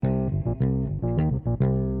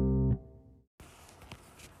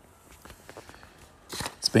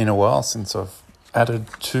been a while since I've added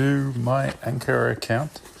to my Anchor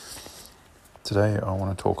account. Today I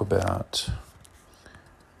want to talk about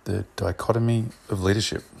the dichotomy of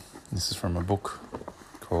leadership. This is from a book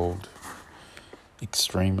called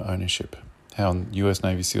Extreme Ownership: How US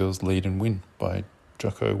Navy SEALs Lead and Win by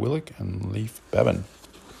Jocko Willink and Leif Babin.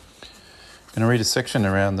 I'm going to read a section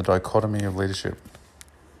around the dichotomy of leadership.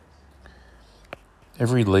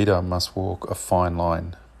 Every leader must walk a fine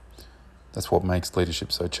line. That's what makes leadership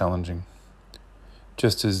so challenging.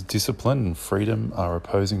 Just as discipline and freedom are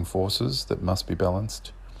opposing forces that must be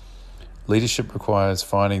balanced, leadership requires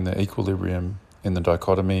finding the equilibrium in the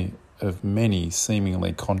dichotomy of many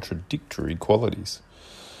seemingly contradictory qualities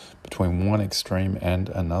between one extreme and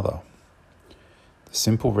another. The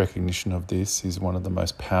simple recognition of this is one of the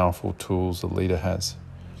most powerful tools a leader has.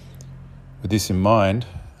 With this in mind,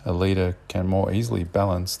 a leader can more easily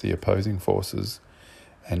balance the opposing forces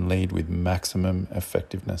and lead with maximum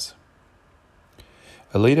effectiveness.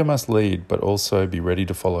 A leader must lead, but also be ready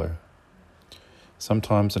to follow.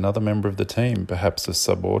 Sometimes another member of the team, perhaps a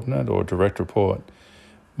subordinate or direct report,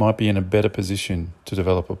 might be in a better position to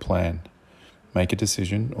develop a plan, make a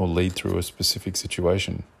decision, or lead through a specific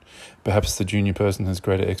situation. Perhaps the junior person has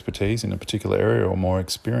greater expertise in a particular area or more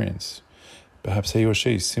experience. Perhaps he or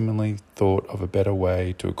she similarly thought of a better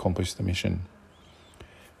way to accomplish the mission.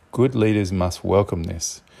 Good leaders must welcome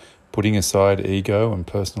this, putting aside ego and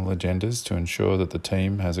personal agendas to ensure that the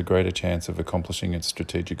team has a greater chance of accomplishing its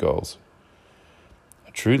strategic goals.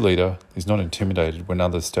 A true leader is not intimidated when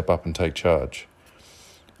others step up and take charge.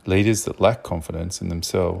 Leaders that lack confidence in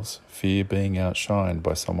themselves fear being outshined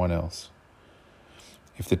by someone else.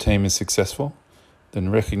 If the team is successful, then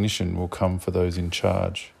recognition will come for those in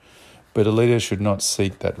charge, but a leader should not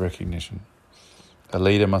seek that recognition. A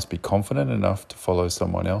leader must be confident enough to follow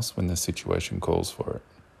someone else when the situation calls for it.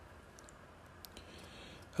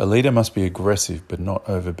 A leader must be aggressive but not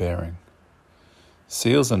overbearing.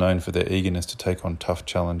 SEALs are known for their eagerness to take on tough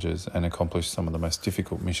challenges and accomplish some of the most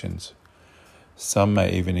difficult missions. Some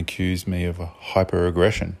may even accuse me of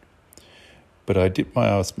hyper-aggression, but I did my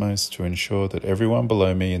utmost to ensure that everyone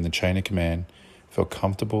below me in the chain of command felt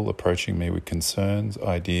comfortable approaching me with concerns,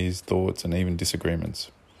 ideas, thoughts, and even disagreements.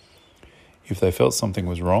 If they felt something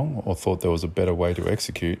was wrong or thought there was a better way to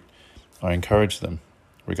execute, I encouraged them,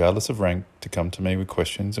 regardless of rank, to come to me with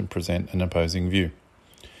questions and present an opposing view.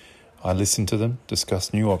 I listened to them,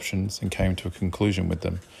 discussed new options, and came to a conclusion with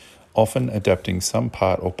them, often adapting some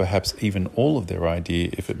part or perhaps even all of their idea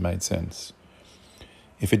if it made sense.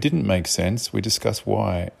 If it didn't make sense, we discussed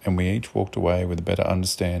why, and we each walked away with a better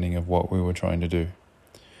understanding of what we were trying to do.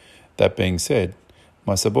 That being said,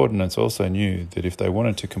 my subordinates also knew that if they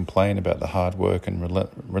wanted to complain about the hard work and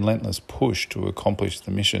relentless push to accomplish the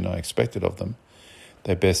mission I expected of them,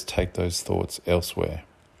 they best take those thoughts elsewhere.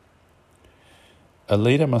 A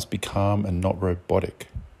leader must be calm and not robotic.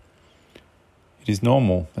 It is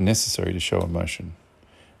normal and necessary to show emotion.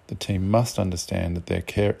 The team must understand that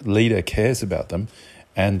their leader cares about them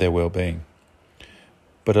and their well-being.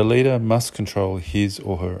 But a leader must control his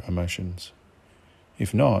or her emotions.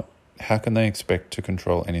 If not, how can they expect to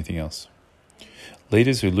control anything else?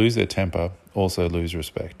 Leaders who lose their temper also lose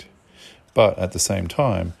respect. But at the same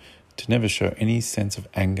time, to never show any sense of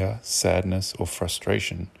anger, sadness, or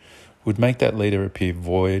frustration would make that leader appear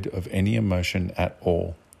void of any emotion at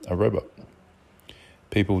all, a robot.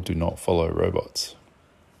 People do not follow robots.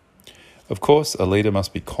 Of course, a leader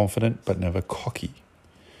must be confident but never cocky.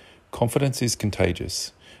 Confidence is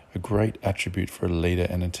contagious, a great attribute for a leader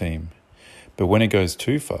and a team. But when it goes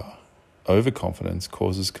too far, overconfidence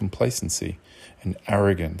causes complacency and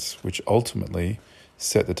arrogance, which ultimately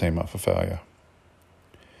set the team up for failure.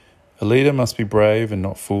 A leader must be brave and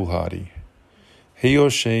not foolhardy. He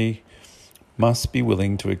or she must be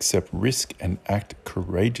willing to accept risk and act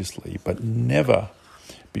courageously, but never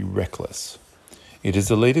be reckless. It is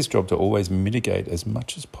the leader's job to always mitigate as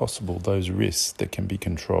much as possible those risks that can be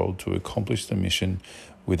controlled to accomplish the mission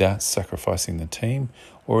without sacrificing the team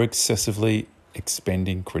or excessively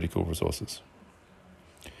expending critical resources.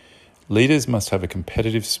 Leaders must have a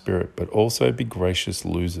competitive spirit but also be gracious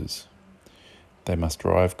losers. They must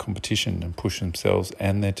drive competition and push themselves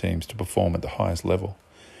and their teams to perform at the highest level.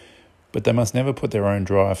 But they must never put their own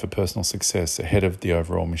drive for personal success ahead of the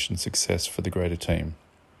overall mission success for the greater team.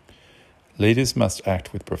 Leaders must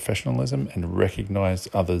act with professionalism and recognize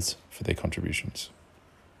others for their contributions.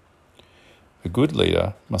 A good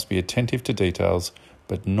leader must be attentive to details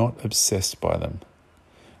but not obsessed by them.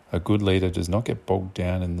 A good leader does not get bogged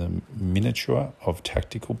down in the minutiae of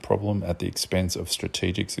tactical problem at the expense of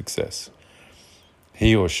strategic success.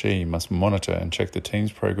 He or she must monitor and check the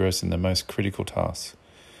team's progress in the most critical tasks.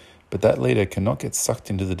 but that leader cannot get sucked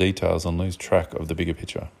into the details and lose track of the bigger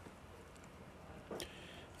picture.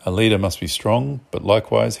 A leader must be strong, but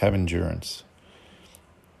likewise have endurance,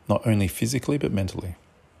 not only physically but mentally.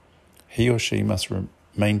 He or she must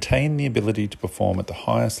maintain the ability to perform at the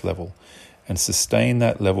highest level and sustain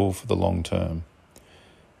that level for the long term.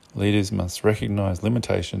 Leaders must recognize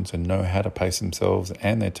limitations and know how to pace themselves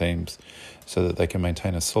and their teams so that they can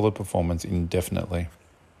maintain a solid performance indefinitely.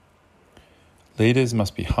 Leaders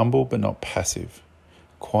must be humble but not passive,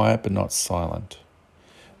 quiet but not silent.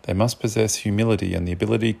 They must possess humility and the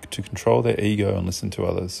ability to control their ego and listen to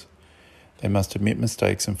others. They must admit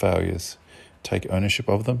mistakes and failures, take ownership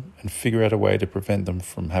of them, and figure out a way to prevent them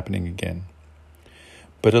from happening again.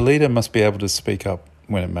 But a leader must be able to speak up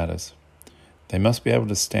when it matters. They must be able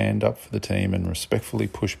to stand up for the team and respectfully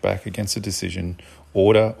push back against a decision,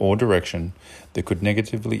 order, or direction that could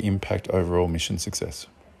negatively impact overall mission success.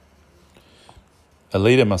 A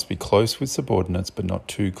leader must be close with subordinates, but not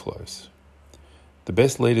too close. The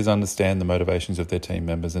best leaders understand the motivations of their team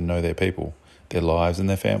members and know their people, their lives, and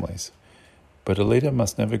their families. But a leader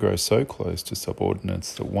must never grow so close to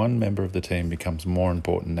subordinates that one member of the team becomes more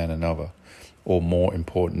important than another, or more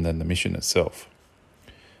important than the mission itself.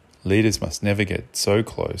 Leaders must never get so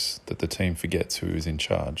close that the team forgets who is in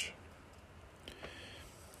charge.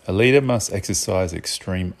 A leader must exercise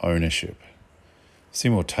extreme ownership.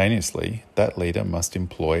 Simultaneously, that leader must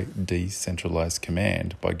employ decentralized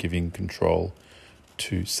command by giving control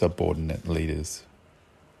to subordinate leaders.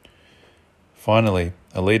 Finally,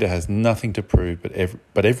 a leader has nothing to prove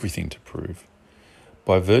but everything to prove.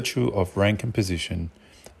 By virtue of rank and position,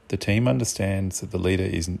 the team understands that the leader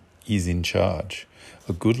is in charge.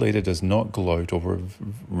 A good leader does not gloat or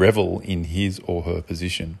revel in his or her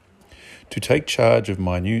position. To take charge of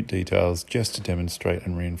minute details just to demonstrate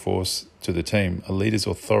and reinforce to the team a leader's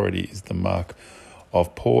authority is the mark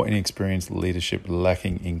of poor, inexperienced leadership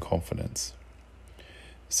lacking in confidence.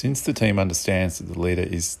 Since the team understands that the leader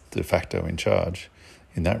is de facto in charge,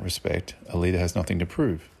 in that respect, a leader has nothing to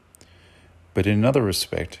prove. But in another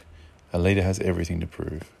respect, a leader has everything to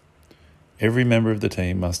prove. Every member of the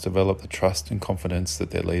team must develop the trust and confidence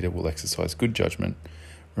that their leader will exercise good judgment,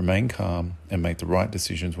 remain calm, and make the right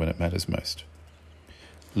decisions when it matters most.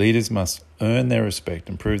 Leaders must earn their respect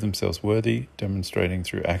and prove themselves worthy, demonstrating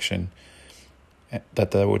through action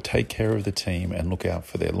that they will take care of the team and look out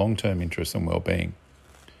for their long-term interests and well-being.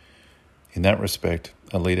 In that respect,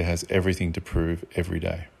 a leader has everything to prove every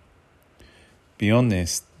day. Beyond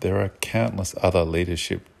this, there are countless other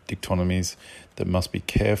leadership dichotomies that must be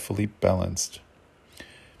carefully balanced.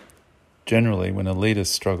 Generally, when a leader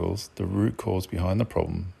struggles, the root cause behind the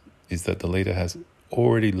problem is that the leader has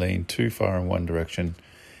already leaned too far in one direction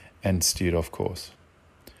and steered off course.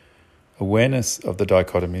 Awareness of the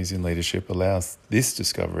dichotomies in leadership allows this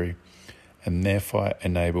discovery and therefore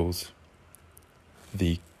enables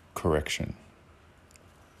the correction.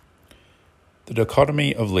 The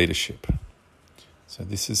dichotomy of leadership. So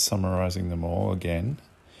this is summarizing them all again.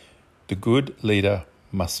 The good leader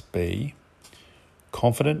must be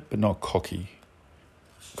confident but not cocky,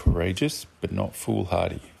 courageous but not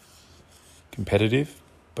foolhardy, competitive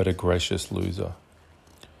but a gracious loser,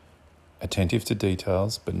 attentive to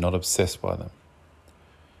details but not obsessed by them,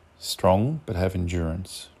 strong but have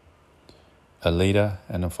endurance, a leader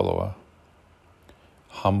and a follower,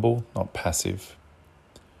 humble not passive,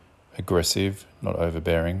 aggressive not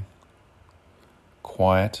overbearing,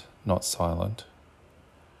 quiet not silent,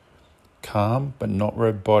 calm but not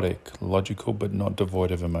robotic, logical but not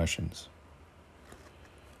devoid of emotions.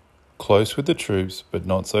 Close with the troops but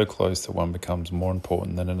not so close that one becomes more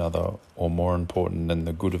important than another or more important than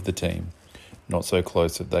the good of the team, not so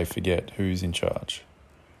close that they forget who's in charge.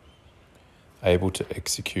 Able to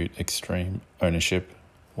execute extreme ownership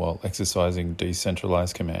while exercising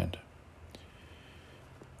decentralized command.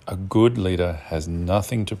 A good leader has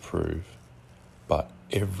nothing to prove but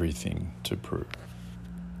everything to prove.